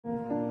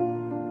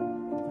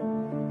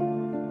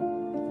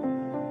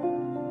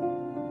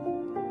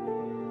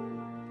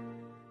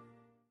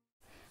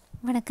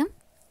வணக்கம்.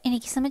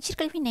 இன்னைக்கு சமச்சீர்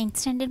கல்வி 9th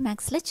ஸ்டாண்டர்ட்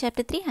மேக்ஸில்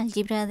சாப்டர் 3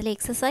 அல்ஜிப்ரா அதில்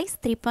எக்ஸசைஸ்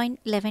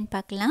 3.11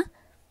 பார்க்கலாம்.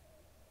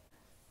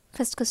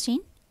 First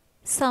question,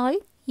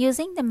 solve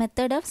using the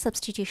method of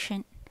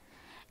substitution.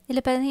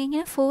 இதில்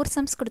பார்த்தீங்கன்னா 4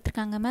 சம்ஸ்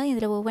கொடுத்துருக்காங்கம்மா.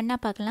 இதில் ஒவ்வொன்றா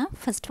பார்க்கலாம்.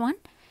 First one,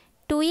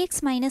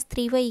 2x minus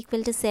 3y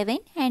equal to 7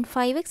 and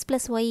 5x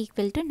plus y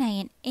equal to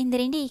 9.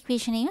 இந்த ரெண்டு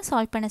ஈக்குவேஷனையும்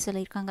சால்வ் பண்ண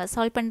சொல்லியிருக்காங்க.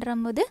 சால்வ் பண்ணுற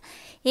போது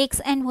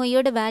x and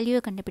y-யோட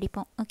வேல்யூவை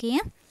கண்டுபிடிப்போம்.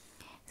 ஓகேயா?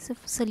 So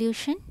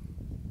solution,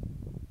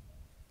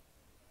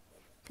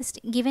 first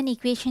given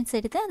equations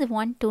எடுத்து அது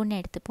 1 2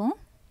 எடுத்துப்போம்.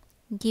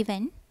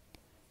 given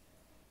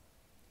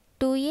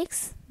 2x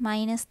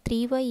minus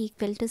 3y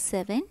equal to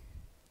 7,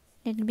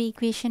 let it be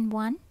equation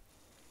 1,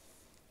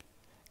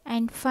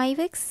 and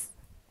 5x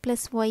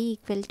plus y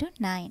equal to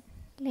 9,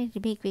 let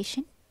it be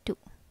equation 2.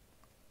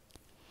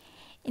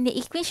 இந்த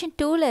equation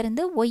 2ல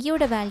இருந்து y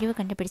யோட வேல்யூவை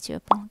கண்டுபிடிச்சு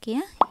வைப்போம். Okay,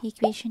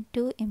 equation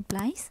 2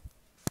 implies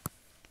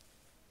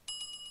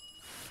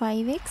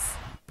 5x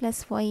plus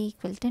y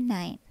equal to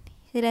 9.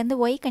 இதில் இருந்து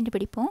y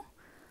கண்டுபிடிப்போம்.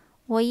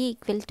 y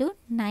equal to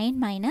 9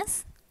 minus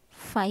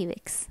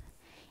 5x.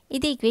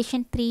 இது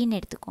equation 3ன்னு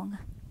எடுத்துக்கோங்க.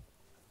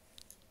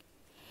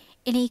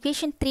 இந்த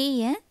equation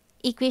 3-ஐ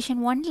equation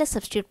 1ல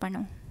substitute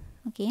பண்ணும்.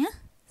 Okay,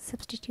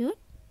 substitute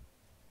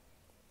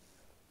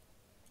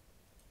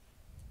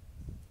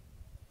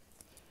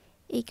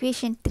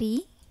equation 3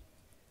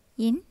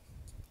 in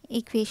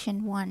equation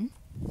 1.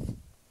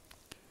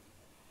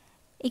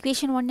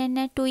 equation 1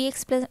 என்ன? 2x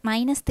plus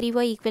minus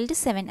 3y equal to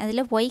 7.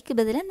 அதில் yக்கு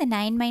பதிலாக இந்த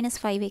 9 minus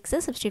 5x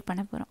substitute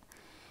பண்ண போகிறோம்.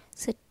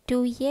 So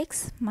 2x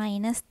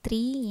minus 3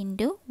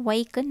 into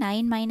yக்கு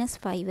 9 minus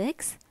 5x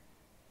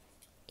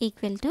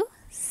equal to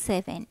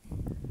 7.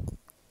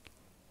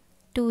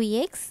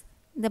 2x,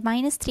 இந்த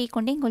minus 3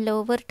 கொண்டு இங்கே உள்ள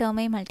ஒவ்வொரு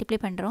டேர்மையும் மல்டிப்ளை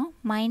பண்ணுறோம்.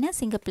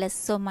 மைனஸ் இங்கே plus,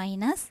 so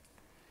minus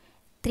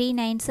 3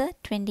 9s are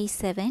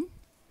 27,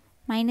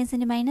 minus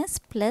into minus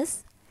plus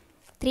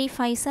 3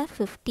 5s are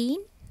 15,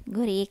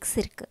 இங்கே ஒரு x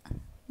இருக்குது.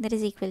 that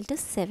is equal to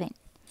 7.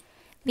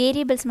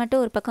 Variables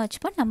மட்டும் ஒரு பக்கம்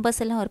வச்சுப்போம், நம்பர்ஸ்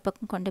எல்லாம் ஒரு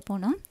பக்கம் கொண்டு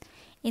போகணும்.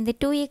 இந்த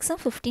 2xம்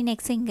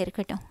 15x இங்கே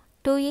இருக்கட்டும்.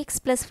 2x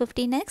plus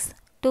 15x,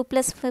 2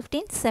 plus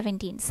 15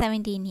 17,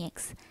 17x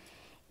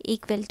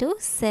equal to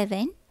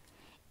 7.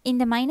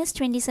 இந்த minus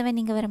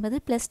 27 இங்கே வரும்போது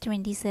plus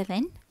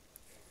 27.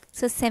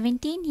 so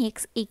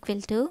 17x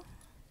equal to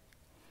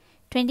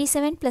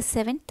 27 plus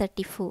 7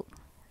 34.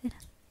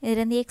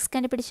 இதிலிருந்து x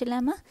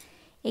கண்டுபிடிச்சிடலாமா?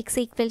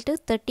 x equal to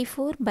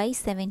 34 by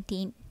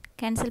 17.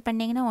 Cancel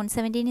பண்ணிங்கன்னா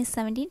 117 is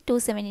 17, 2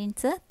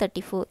 17s are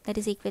 34, that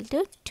is equal to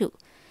 2.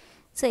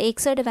 So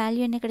எக்ஸோட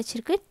வேல்யூ என்ன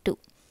கிடச்சிருக்கு? 2.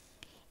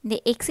 இந்த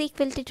x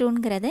equal to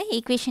 2ங்கிறத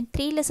equation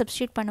 3ல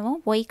substitute பண்ணுவோம்,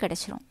 y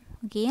கிடச்சிரும்.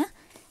 ஓகேயா?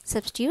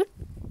 Substitute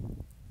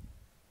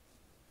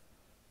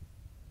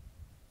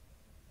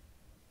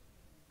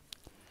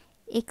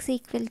x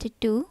equal to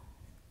 2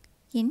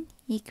 in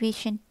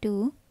equation 2,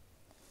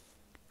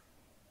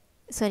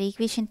 sorry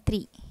equation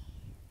 3,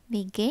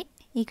 we get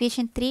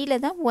equation 3ல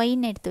தான்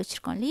yன்னு எடுத்து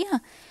வச்சுருக்கோம் இல்லையா?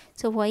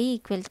 So y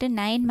equal to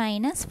 9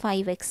 minus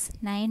 5x,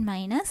 9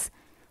 minus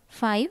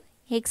 5,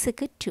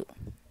 xக்கு 2,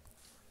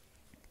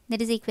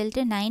 that is equal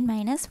to 9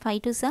 minus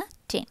 5 2s are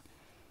 10.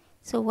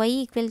 So y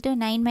equal to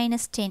 9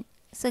 minus 10.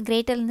 So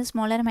கிரேட்டர்லேருந்து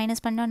smaller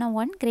minus பண்ணோன்னா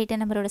 1,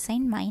 greater நம்பரோட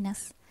sign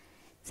minus.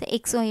 So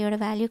X ஒய்யோட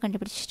value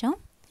கண்டுபிடிச்சிட்டோம்.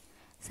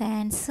 So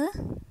answer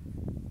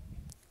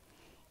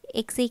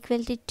x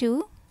equal to 2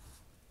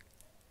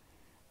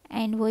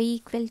 and y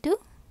equal to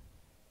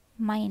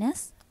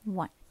minus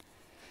 1.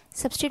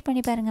 Substitute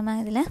பண்ணி பாருங்கம்மா.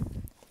 இதில்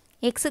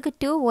எக்ஸுக்கு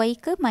 2,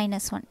 ஒய்க்கு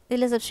minus 1.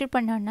 இதில் சப்ஸ்டியூட்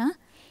பண்ணோன்னா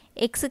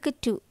எக்ஸுக்கு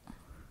 2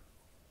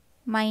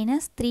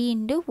 மைனஸ் 3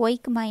 இன்டு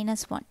ஒய்க்கு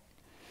மைனஸ் 1,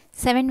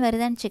 7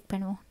 வருதான்னு செக்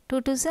பண்ணுவோம். 2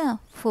 2s are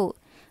 4,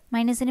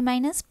 minus into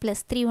minus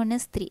plus 3 1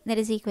 is 3,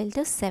 that is equal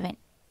to 7.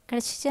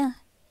 கிடச்சிச்சா?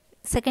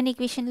 Second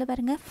ஈக்குவேஷனில்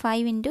பாருங்கள்,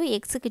 5 இன்டு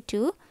எக்ஸுக்கு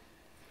 2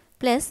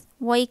 ப்ளஸ்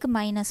ஒய்க்கு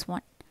minus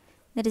 1,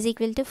 that is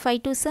equal to 5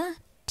 2s are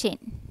 10.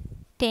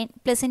 10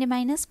 plus into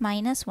minus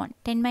minus 1,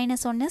 10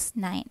 minus 1 is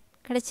 9.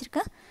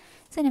 கிடச்சிருக்கா?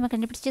 So நம்ம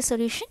கண்டுபிடிச்ச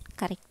solution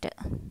correct.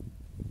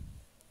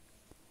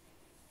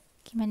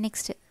 ஓகேம்மா,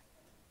 next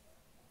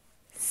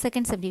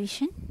second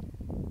subdivision.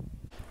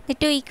 The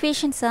two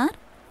equations are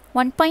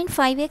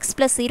 1.5x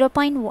plus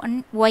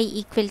 0.1y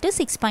equal to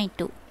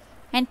 6.2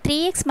 and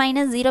 3x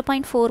minus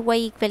 0.4y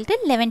equal to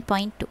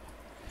 11.2.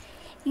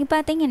 இங்கே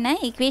பார்த்தீங்கன்னா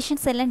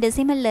equations எல்லாம்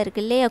டெசிமலில்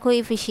இருக்குது இல்லையா,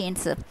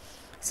 கோஎஃபிஷியன்ஸு.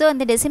 So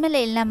அந்த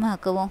டெசிமலில் எல்லாமே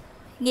ஆக்குவோம்.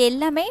 இங்கே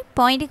எல்லாமே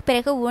பாயிண்ட்டுக்கு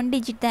பிறகு 1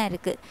 டிஜிட் தான்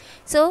இருக்குது.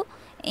 ஸோ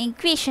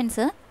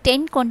ஈக்குவேஷன்ஸை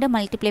 10 கொண்டு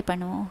மல்டிப்ளை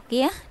பண்ணுவோம்.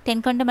 ஓகேயா?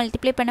 10 கொண்டு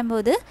மல்டிப்ளை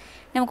பண்ணும்போது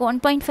நமக்கு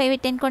 1.5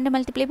 10 கொண்டு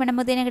மல்டிப்ளை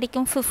பண்ணும்போது என்ன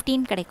கிடைக்கும்?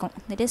 15 கிடைக்கும்.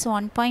 தட் இஸ்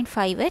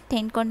 1.5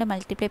 10 கொண்டு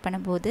மல்டிப்ளை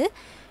பண்ணும்போது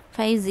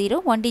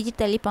 50, 1 டிஜிட்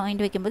தள்ளி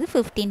பாயிண்ட் வைக்கும்போது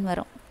 15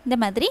 வரும். இந்த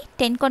மாதிரி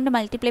 10 கொண்டு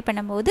மல்டிப்ளை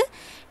பண்ணும்போது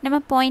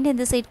நம்ம பாயிண்ட்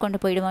இந்த சைட் கொண்டு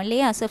போயிடுவோம்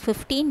இல்லையா? So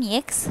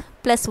 15x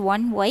plus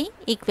 1y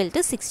equal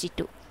to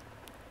 62.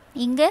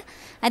 இங்கே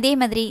அதே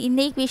மாதிரி இந்த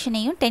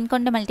ஈக்குவேஷனையும் 10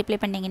 கொண்டு மல்டிப்ளை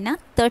பண்ணிங்கன்னா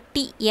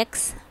 30x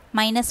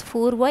minus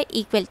 4y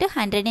equal to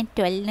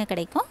 112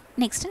 கிடைக்கும்.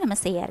 நெக்ஸ்ட்டு நம்ம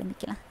செய்ய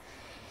ஆரம்பிக்கலாம்.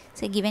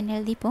 So given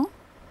எழுதிப்போம்.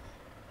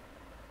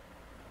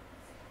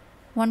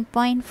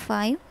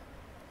 1.5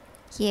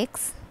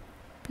 x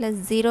plus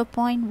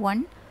 0.1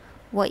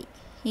 y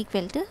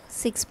equal to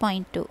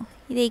 6.2.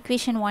 இது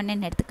equation 1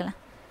 ன்னு எடுத்துக்கலாம்.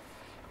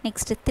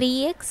 Next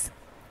 3x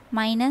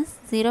minus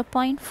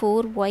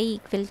 0.4 y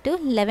equal to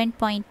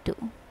 11.2.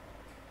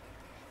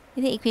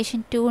 இது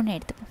equation 2 ன்னு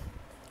எடுத்துப்போம்.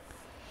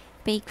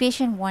 இப்போ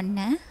equation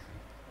 1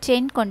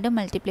 10 கொண்டு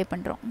மல்டிப்ளை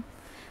பண்ணுறோம்.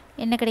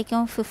 என்ன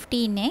கிடைக்கும்?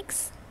 15x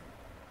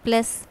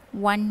plus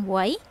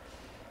 1y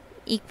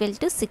equal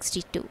to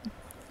 62.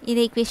 இது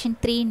equation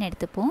 3 ன்னு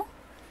எடுத்துப்போம்.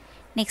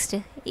 Next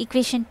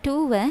equation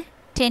 2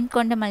 10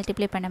 கொண்டு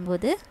மல்டிப்ளை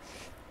பண்ணும்போது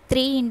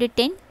 3 into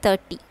 10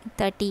 30.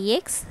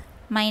 30x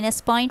minus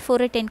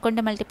 0.4 10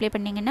 கொண்டு மல்டிப்ளை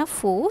பண்ணிங்கன்னா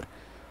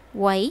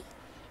 4y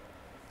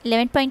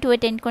 11.2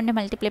 10 கொண்டு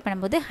மல்டிப்ளை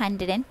பண்ணும்போது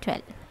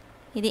 112.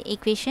 இது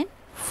equation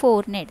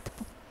 4 ன்னு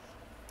எடுத்துப்போம்.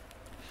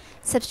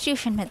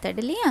 substitution method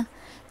இல்லையா?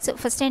 ஸோ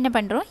ஃபஸ்ட்டு என்ன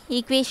பண்ணுறோம்?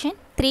 equation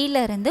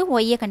 3ல இருந்து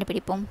y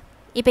கண்டுபிடிப்போம்.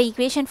 இப்போ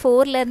equation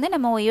 4ல இருந்து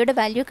நம்ம y-யோட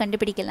வேல்யூ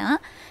கண்டுபிடிக்கலாம்.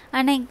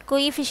 ஆனால்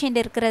கோஎஃபிஷியன்ட்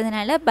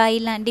இருக்கிறதுனால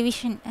பைலாம்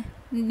டிவிஷன்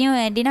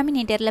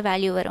டினாமினேட்டரில்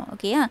வேல்யூ வரும்.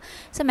 ஓகேயா?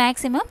 ஸோ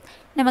மேக்ஸிமம்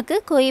நமக்கு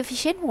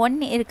கோஎஃபிஷியன்ட்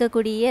 1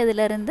 இருக்கக்கூடிய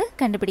இதிலிருந்து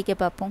கண்டுபிடிக்க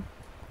பார்ப்போம்.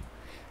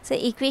 ஸோ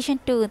equation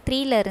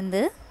 3ல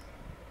இருந்து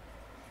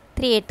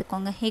 3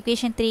 எடுத்துக்கோங்க.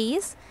 equation 3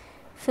 is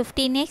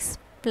 15x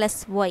plus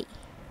y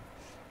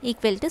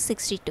equal to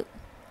 62.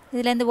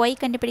 இதிலேருந்து y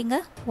கண்டுபிடிங்க.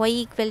 y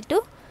equal to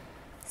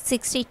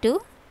 62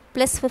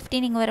 plus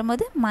 15 இங்கே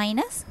வரும்போது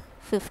minus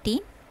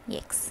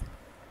 15x.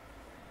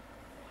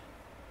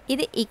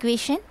 இது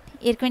equation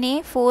ஏற்கனவே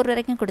 4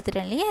 வரைக்கும்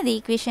கொடுத்துட்டோம் இல்லையா? அது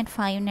equation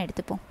 5ன்னு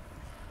எடுத்துப்போம்.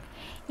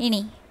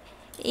 இனி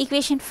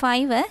equation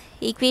 5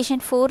 equation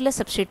 4ல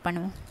சப்ஸ்டியூட்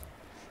பண்ணுவோம்.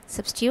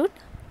 substitute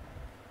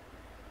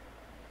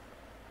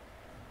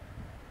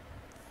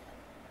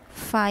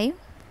 5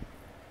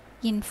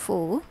 in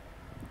 4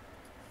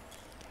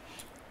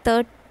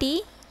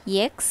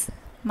 30x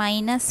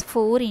minus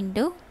 4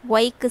 into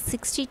y க்கு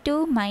 62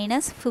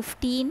 minus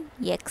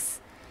 15x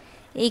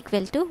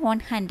equal to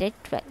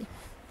 112.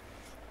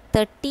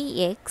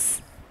 30x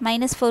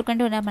minus 4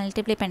 கொண்டு ஒன்றா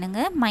மல்டிப்ளை பண்ணுங்க.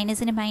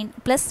 Minus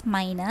plus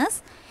minus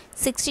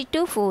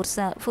 62 4s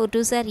are 4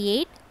 2s are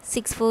 8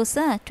 6 4s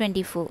are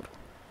 24.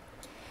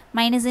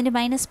 Minus into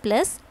minus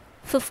plus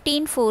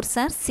 15 4s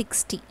are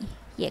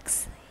 60x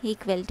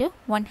equal to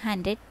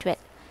 112.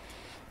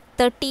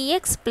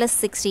 30x plus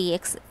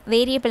 60x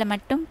வேரியபிளை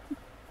மட்டும்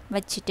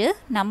வச்சுட்டு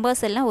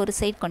numbers எல்லாம் ஒரு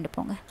side கொண்டு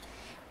போங்க.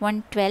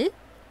 112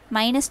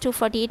 minus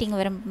 248 இங்கே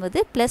வரும்போது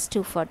plus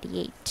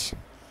 248.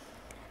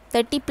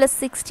 30 plus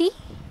 60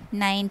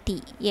 90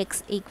 x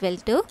equal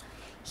to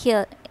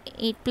here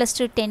 8 plus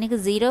 2 10 க்கு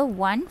 0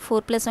 1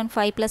 4 plus 1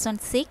 5 plus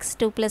 1 6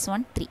 2 plus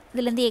 1 3.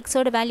 இதிலேருந்து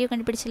எக்ஸோட value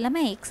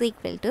கண்டுபிடிச்சிடலாமா? x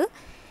equal to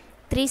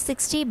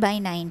 360 by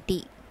 90.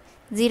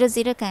 0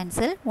 0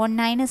 cancel 1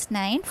 9 is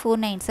 9 4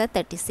 9s are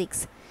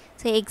 36.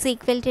 So x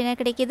equal to என்ன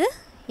கிடைக்கிது?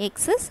 x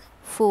is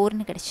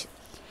 4ன்னு கிடைச்சி.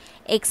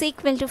 x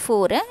equal to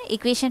 4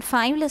 equation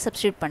 5ல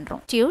substitute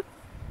பண்ணுறோம்.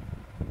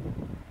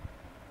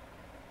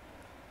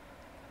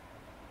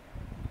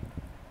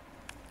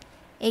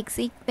 x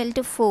equal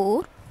to 4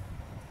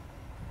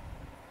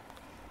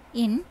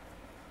 in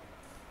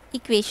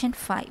equation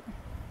 5.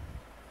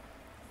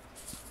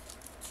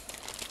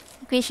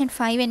 equation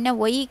 5 என்ன?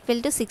 y equal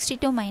to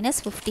 62 minus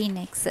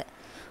 15x.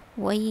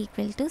 y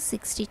equal to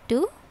 62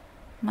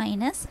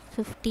 minus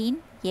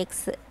 15x.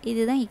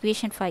 இதுதான்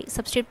equation 5.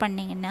 substitute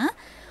பண்ணிங்கன்னா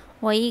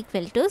y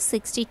equal to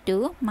 62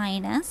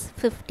 minus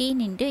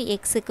 15 into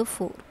x க்கு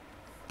 4.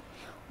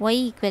 y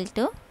equal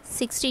to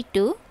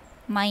 62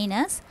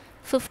 minus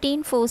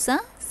 15 4s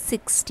are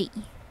 60.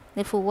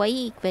 Therefore y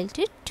equal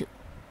to 2.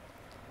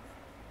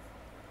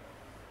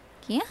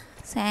 Okay,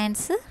 so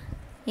answer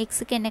x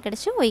க்கு என்ன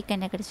கிடைச்சு y க்கு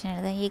என்ன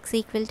கிடைச்சுன்னா x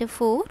equal to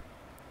 4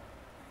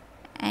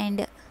 and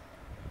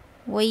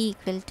y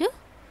equal to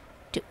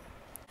 2.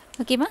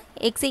 ஓகேமா?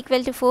 x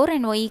equal to 4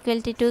 and y equal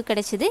to 2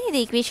 கிடைச்சது. இது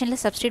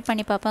ஈக்குவேஷனில் சப்ஸ்டியூட்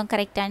பண்ணி பார்ப்போம்.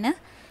 கரெக்டான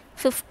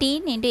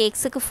 15 into x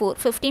க்கு 4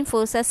 15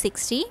 4s are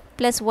 60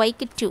 plus y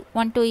க்கு 2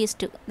 1 2 is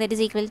 2 that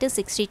is equal to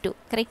 62.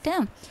 கரெக்டா?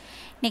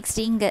 நெக்ஸ்ட்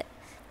இங்கே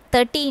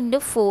 30 into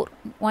 4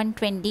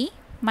 120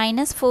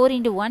 minus 4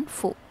 into 1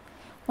 4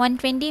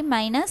 120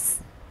 minus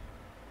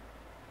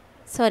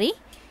sorry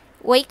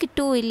y க்கு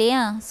 2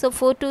 இல்லையா? So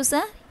 4 2s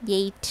are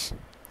 8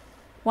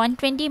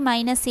 120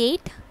 minus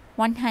 8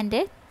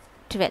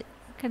 112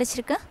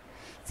 கிடைச்சிருக்கா?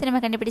 So நம்ம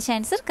கண்டுபிடிச்ச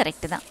ஆன்சர்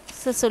கரெக்டு தான்.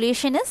 So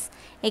solution is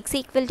x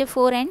equal to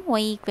 4 and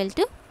y equal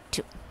to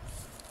 2.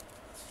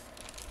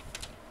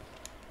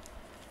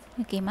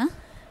 ஓகேம்மா?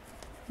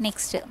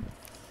 Next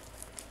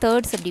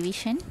third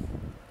subdivision.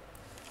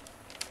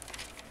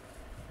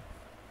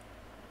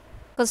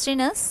 Question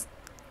is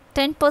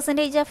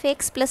 10% of x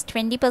plus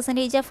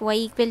 20% of y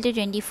equal to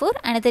 24.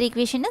 Another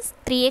equation is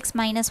 3x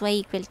minus y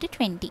equal to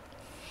 20.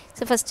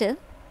 So first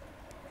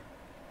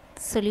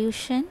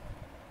solution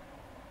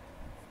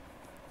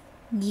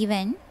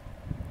given.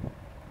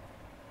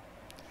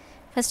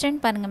 First one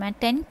பாருங்கம்மா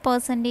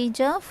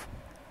 10% of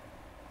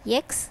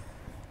x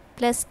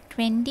plus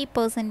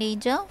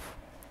 20% of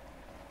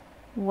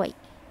y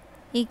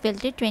equal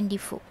to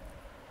 24.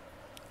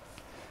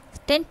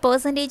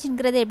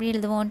 10% எப்படி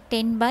எழுதுவோம்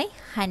 10 by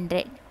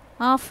 100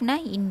 halfனா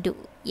into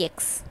x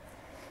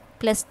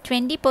plus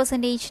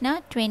 20% na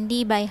 20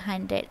 by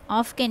 100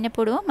 half க்கு என்ன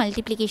போடுவோம்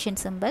multiplication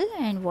symbol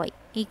and y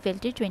equal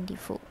to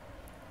 24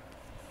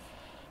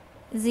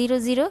 0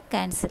 0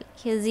 cancel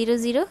here 0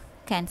 0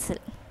 cancel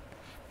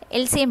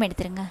LCM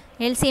எடுத்துருங்க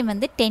LCM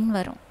வந்து 10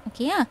 வரும்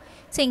ஓகேயா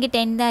ஸோ இங்கே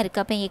 10 தான்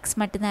இருக்குது அப்போ x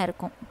மட்டும்தான்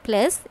இருக்கும்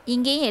ப்ளஸ்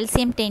இங்கேயும்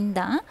LCM 10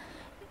 தான்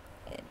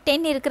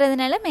 10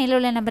 இருக்கிறதுனால மேலே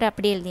உள்ள நம்பர்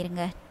அப்படியே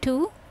எழுதிருங்க 2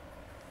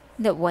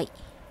 the y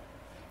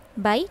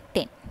by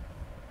 10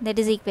 that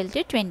is equal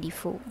to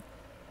 24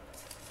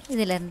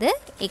 இதிலிருந்து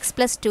x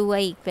plus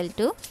 2y equal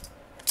to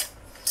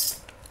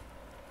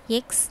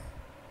x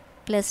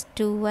plus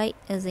 2y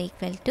is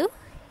equal to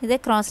இதை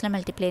crossல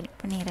multiply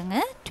பண்ணிடுங்க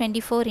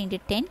 24 into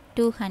 10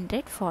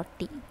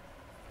 240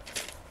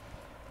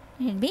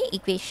 it will be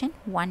equation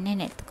 1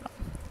 ன்னு எடுத்துக்கிறோம்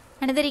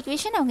another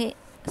equation அவங்க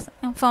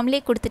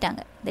ஃபார்ம்லேயே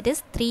கொடுத்துட்டாங்க that is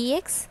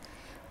 3x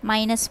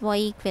minus y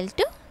equal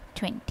to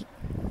 20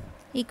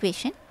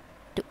 equation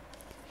 2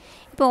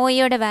 இப்போ y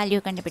ஓட value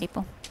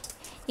கண்டுபிடிப்போம்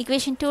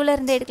equation 2ல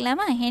இருந்து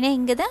எடுக்கலாமா ஏன்னா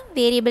இங்கே தான்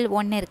வேரியபிள்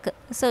 1 இருக்குது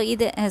ஸோ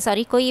இது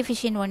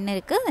கோஎஃபிஷியன்ட் 1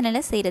 இருக்குது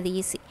அதனால் செய்கிறது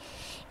ஈஸி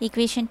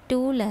equation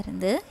 2ல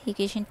இருந்து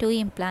equation 2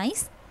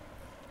 implies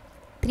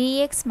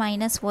 3x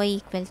minus y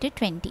equal to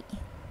 20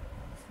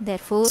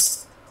 therefore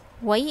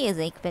y is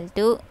equal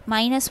to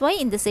minus y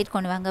இந்த சைடு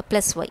கொண்டு வாங்க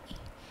plus y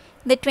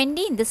இந்த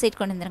 20 இந்த சைடு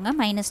கொண்டு வந்துருங்க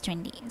minus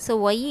 20 so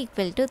y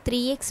equal to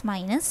 3x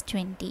minus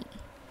 20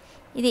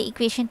 இது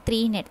equation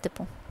 3 ன்னு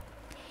எடுத்துப்போம்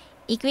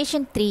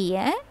equation 3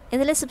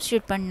 இதில்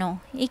substitute பண்ணோம்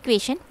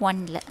equation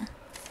 1ல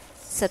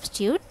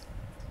substitute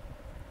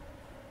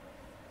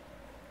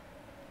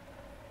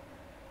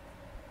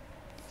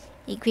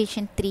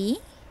equation 3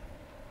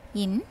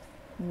 in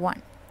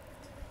 1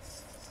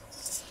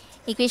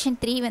 equation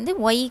 3 வந்து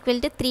y equal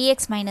to 3x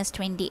minus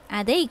 20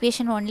 அதை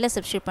equation 1ல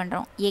substitute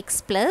பண்ணுறோம் x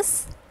plus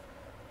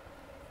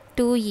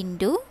 2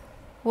 into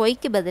y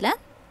க்கு பதிலா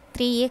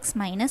 3x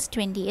minus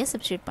 20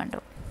 substitute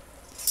பண்ணுறோம்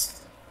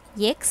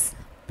x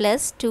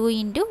plus 2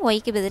 into y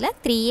க்கு பதிலா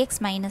 3x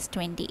minus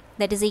 20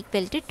 that is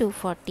equal to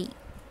 240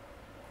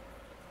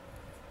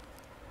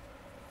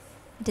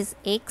 it is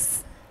x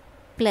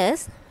plus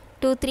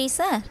 2 3s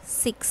are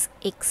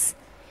 6x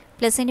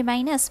plus into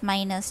minus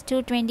minus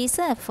 2 20s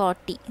are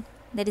 40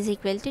 that is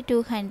equal to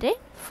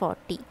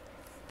 240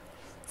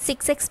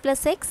 6x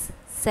plus x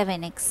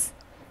 7x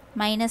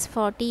minus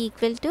 40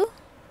 equal to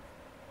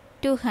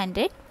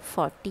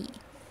 240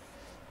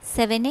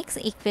 7x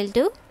equal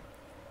to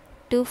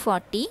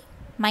 240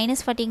 minus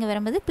 40 இங்க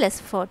வரும்போது plus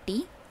 40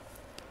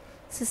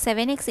 so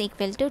 7x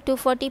equal to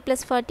 240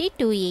 plus 40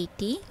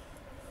 280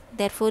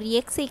 therefore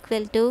x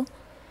equal to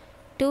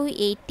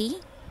 280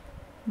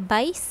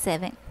 by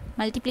 7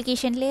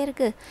 multiplication லே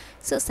இருக்கு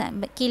so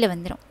கீழே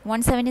வந்துரும்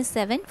 1 7 is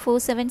 7 4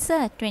 7s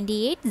are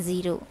 28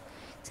 0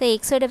 so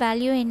x ஓட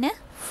value என்ன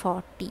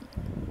 40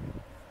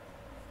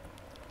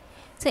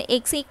 so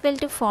x equal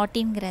to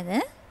 40 ங்கிறது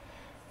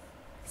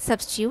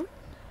substitute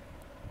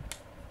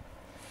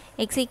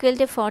x equal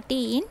to 40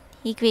 in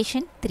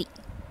equation 3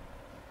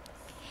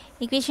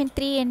 equation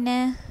 3 என்ன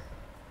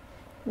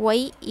y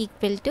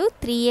equal to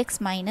 3x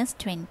minus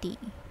 20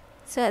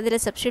 so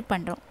அதில் substitute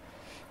பண்ணுறோம்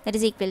that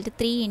is equal to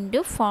 3 into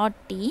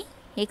 40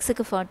 x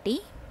க்கு 40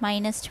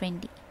 minus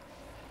 20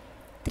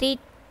 3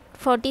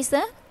 40s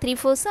are 3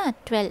 4s are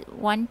 12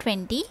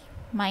 120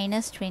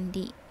 minus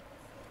 20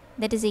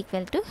 that is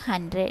equal to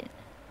 100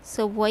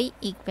 so y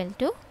equal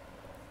to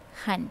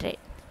 100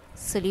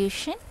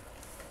 solution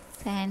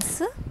the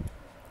answer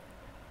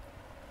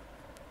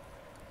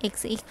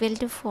x equal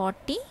to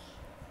 40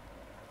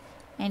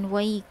 and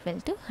y equal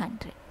to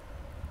 100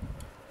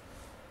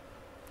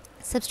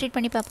 substitute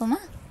பண்ணி பார்ப்போமா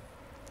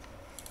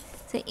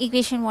so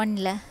equation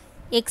 1ல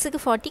x க்கு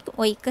 40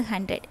 y க்கு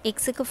 100 x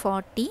க்கு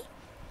 40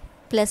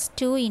 plus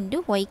 2 into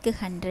y க்கு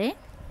 100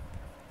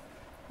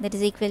 that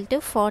is equal to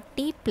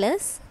 40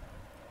 plus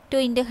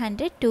 2 into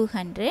 100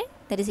 200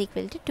 that is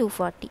equal to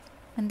 240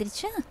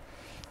 வந்துருச்சா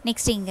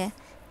next இங்க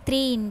 3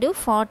 into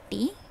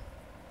 40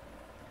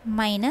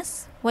 minus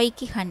y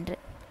க்கு 100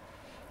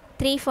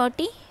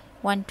 340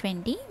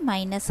 120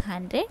 minus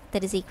 100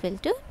 that is equal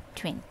to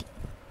 20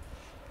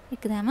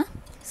 இருக்குதாமா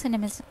so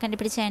நம்ம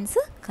கண்டுபிடிச்ச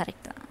ஆன்சர்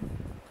கரெக்ட் தான்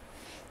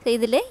ஸோ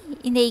இதில்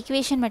இந்த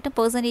ஈக்குவேஷன் மட்டும்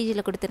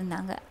பர்சன்டேஜில்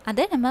கொடுத்துருந்தாங்க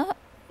அதை நம்ம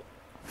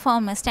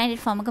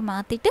ஸ்டாண்டர்ட் ஃபார்முக்கு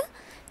மாற்றிட்டு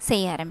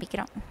செய்ய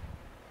ஆரம்பிக்கிறோம்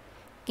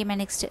ஓகேம்மா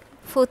next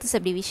fourth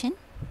subdivision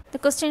the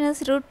question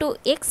is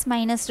 √2x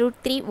minus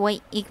 √3y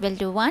equal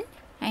to 1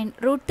 and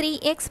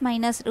 √3x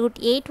minus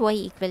 √8y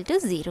equal to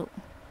 0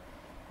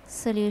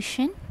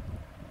 solution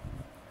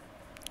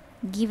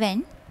given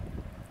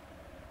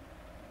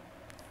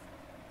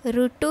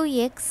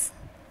 √2x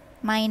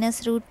minus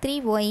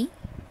 √3y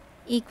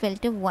equal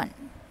to 1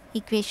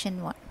 equation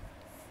 1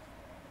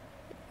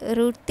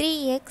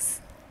 √3x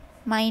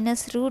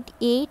minus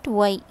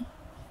 √8y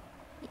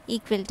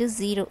equal to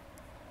 0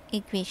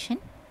 equation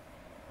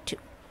 2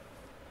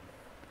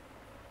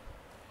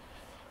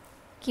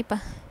 இப்போ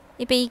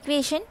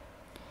equation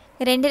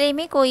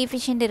ரெண்டுலேயுமே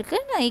coefficient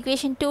இருக்குது. நான்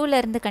equation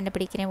 2லேருந்து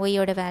கண்டுபிடிக்கிறேன்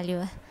ஒய்யோட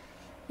வேல்யூவை.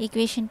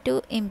 Equation 2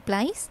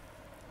 implies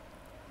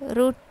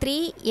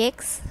 √3x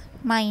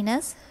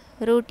minus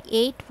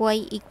 √8y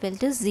equal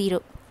to 0.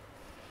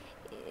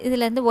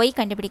 இதிலேருந்து y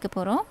கண்டுபிடிக்க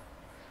போகிறோம்.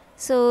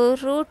 ஸோ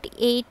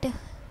 √8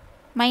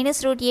 minus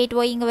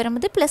 √8y இங்கே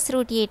வரும்போது ப்ளஸ்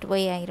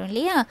 √8y ஆயிரும்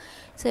இல்லையா?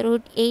 So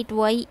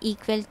 √8y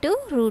equal to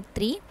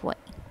 √3y.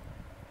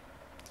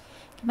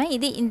 ஓகேமா,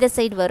 இது இந்த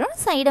சைடு வரும்.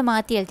 சைடை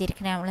மாற்றி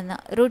எழுதியிருக்கிறேன்,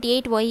 அவ்வளோதான்.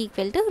 √8y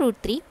equal to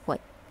 √3y,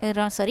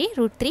 sorry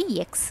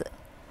 √3x.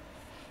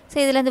 So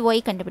இதுலேருந்து y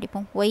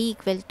கண்டுபிடிப்போம். y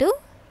equal to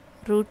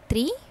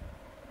 √3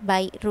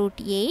 by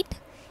 √8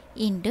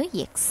 into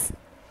x.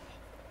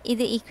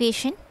 இது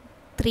equation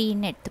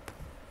 3ன்னு எடுத்துப்போம்.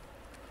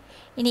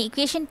 இனி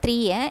equation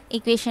 3-ஐ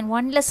equation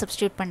 1ல்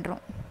substitute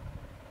பண்ணுறோம்.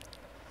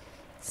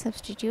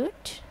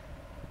 Substitute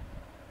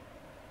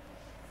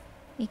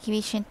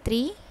equation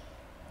 3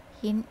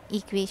 in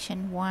equation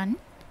 1.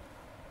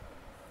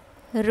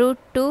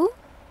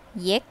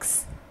 √2x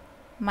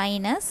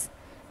minus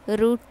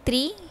 √3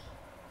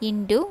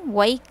 into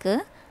y-க்கு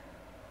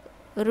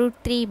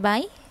 √3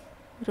 by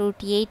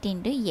 √8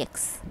 into x.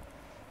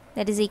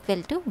 That is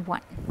equal to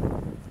 1.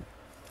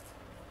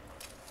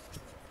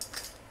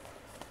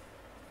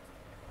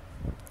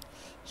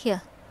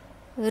 Here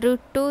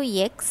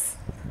 √2x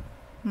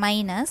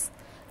minus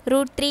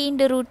 √3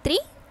 into √3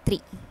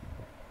 3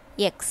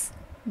 x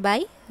by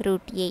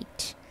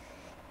 √8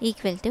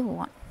 equal to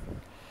 1.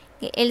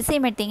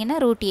 LCM எடுத்தீங்கன்னா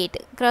 √8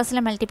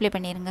 கிராஸில் multiply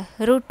பண்ணிடுங்க.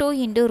 √2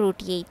 into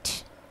 √8,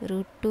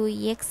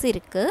 √2x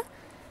இருக்கு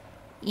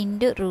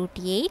into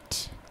 √8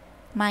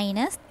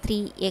 minus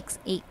 3x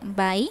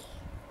by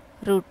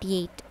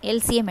 √8.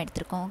 LCM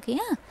எடுத்திருக்கோம்.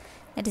 ஓகேயா?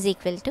 that is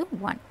equal to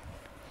 1.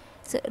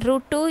 So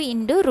 √2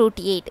 into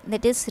 √8,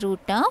 that is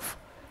root of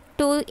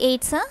 2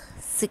 8s are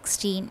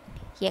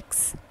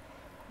 16x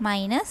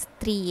minus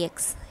 3x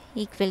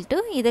equal to,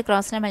 இதை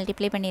கிராஸில்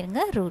multiply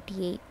பண்ணிடுங்க,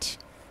 √8.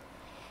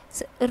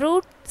 So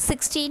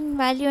 √16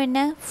 value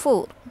என்ன?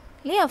 4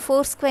 இல்லையா?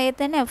 4 ஸ்கொயர்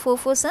தானே? 4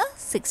 4s are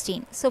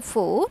 16. So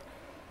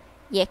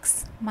 4x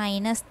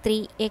minus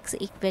 3x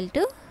equal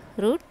to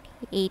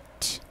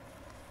 √8.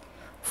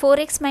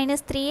 4x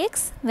minus 3x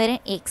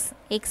வெறும் x.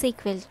 x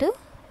equal to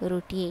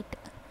 √8.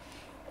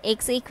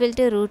 x equal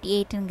to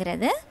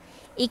 √8ங்கிறத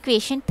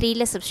equation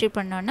 3ல substitute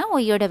பண்ணோன்னா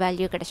ஒய்யோட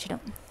value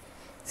கிடச்சிடும்.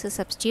 So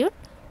substitute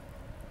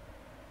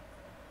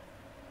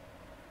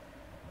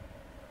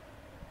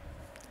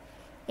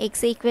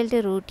x equal to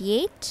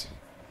 √8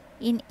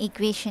 in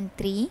equation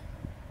 3.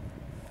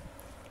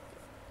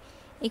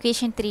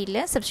 equation 3ல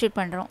substitute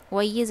பண்ணுறோம்.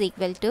 y is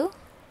equal to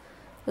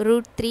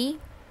 √3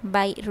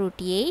 by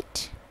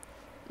 √8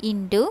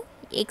 into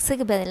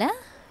xக்கு பதிலாக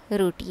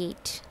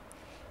 √8.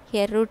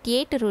 Here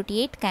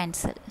 √8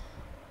 cancel.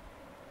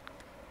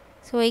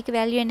 So yக்கு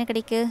value என்ன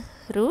கிடைக்கு?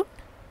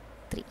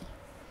 √3.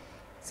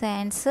 So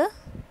answer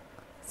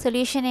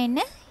solution என்ன?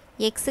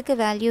 xக்கு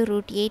value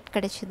 √8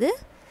 கிடைச்சது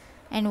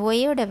and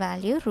yயோட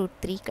value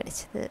 √3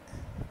 கிடைச்சது.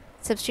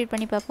 சப்ஸ்டியூட்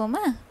பண்ணி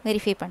பார்ப்போமா?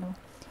 வெரிஃபை பண்ணுவோம்.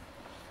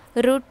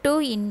 √2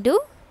 into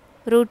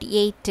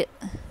 √8,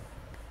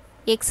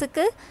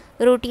 xக்கு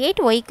 √8,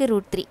 yக்கு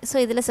 √3. ஸோ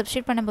இதில்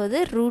சப்ஸ்டியூட் பண்ணும்போது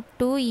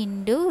 √2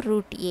 into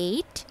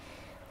 √8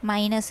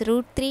 minus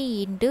 √3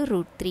 into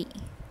 √3,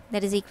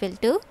 that is equal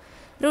to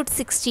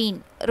 √16.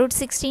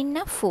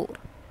 √16 4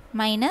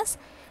 minus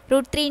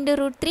 √3 into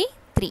 √3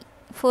 3.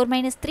 4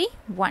 minus 3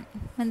 1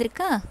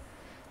 வந்திருக்கா?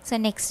 So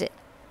next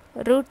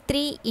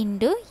 √3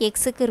 into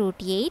xக்கு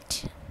 √8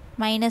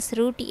 minus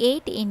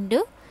 √8 into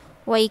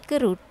yக்கு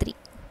 √3,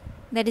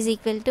 that is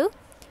equal to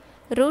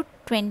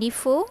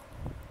 √24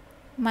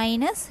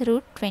 minus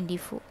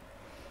 √24,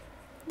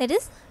 that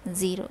is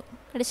 0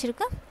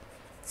 கிடைச்சிருக்கா?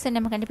 So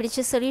நம்ம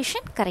கண்டுபிடிச்ச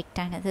சொல்யூஷன்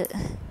கரெக்டானது.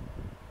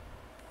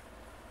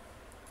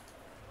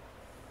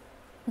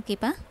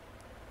 ஓகேப்பா,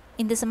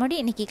 இந்த சம்மோடு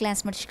இன்றைக்கி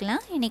கிளாஸ்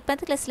முடிச்சுக்கலாம். இன்றைக்கி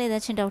 10 கிளாஸில்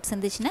ஏதாச்சும் டவுட்ஸ்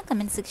இருந்துச்சுன்னா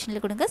கமெண்ட்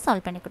செக்ஷனில் கொடுங்க,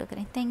 சால்வ் பண்ணி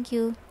கொடுக்குறேன்.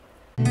 தேங்க்யூ.